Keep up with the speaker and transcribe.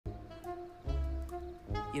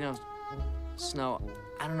You know, Snow,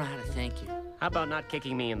 I don't know how to thank you. How about not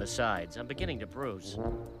kicking me in the sides? I'm beginning to bruise.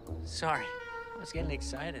 Sorry. I was getting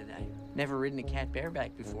excited. I've never ridden a cat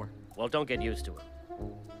bareback before. Well, don't get used to it.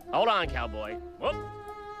 Hold on, cowboy. Whoop.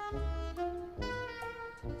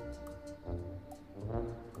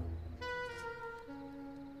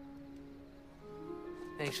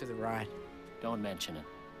 Thanks for the ride. Don't mention it.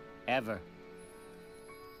 Ever.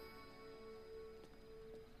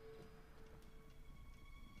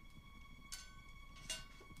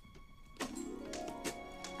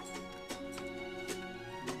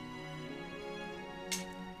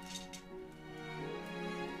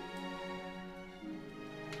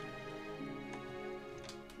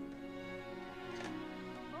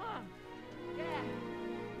 Mom! Dad!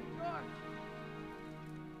 George!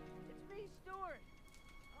 It's me, Stuart!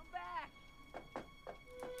 I'm back!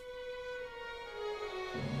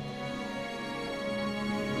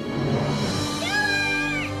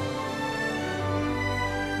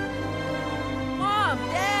 Mom!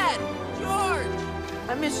 Dad! George!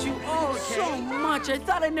 I miss you all so much. I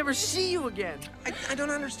thought I'd never see you again. I don't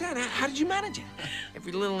understand. How did you manage it?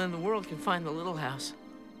 Every little in the world can find the little house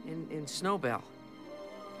in Snowbell.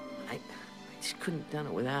 I just couldn't have done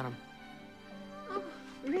it without him. Oh,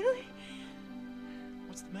 really?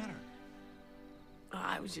 What's the matter?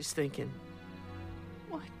 I was just thinking,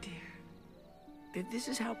 What, dear? that this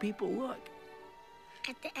is how people look.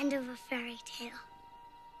 At the end of a fairy tale.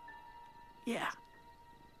 Yeah.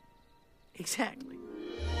 Exactly.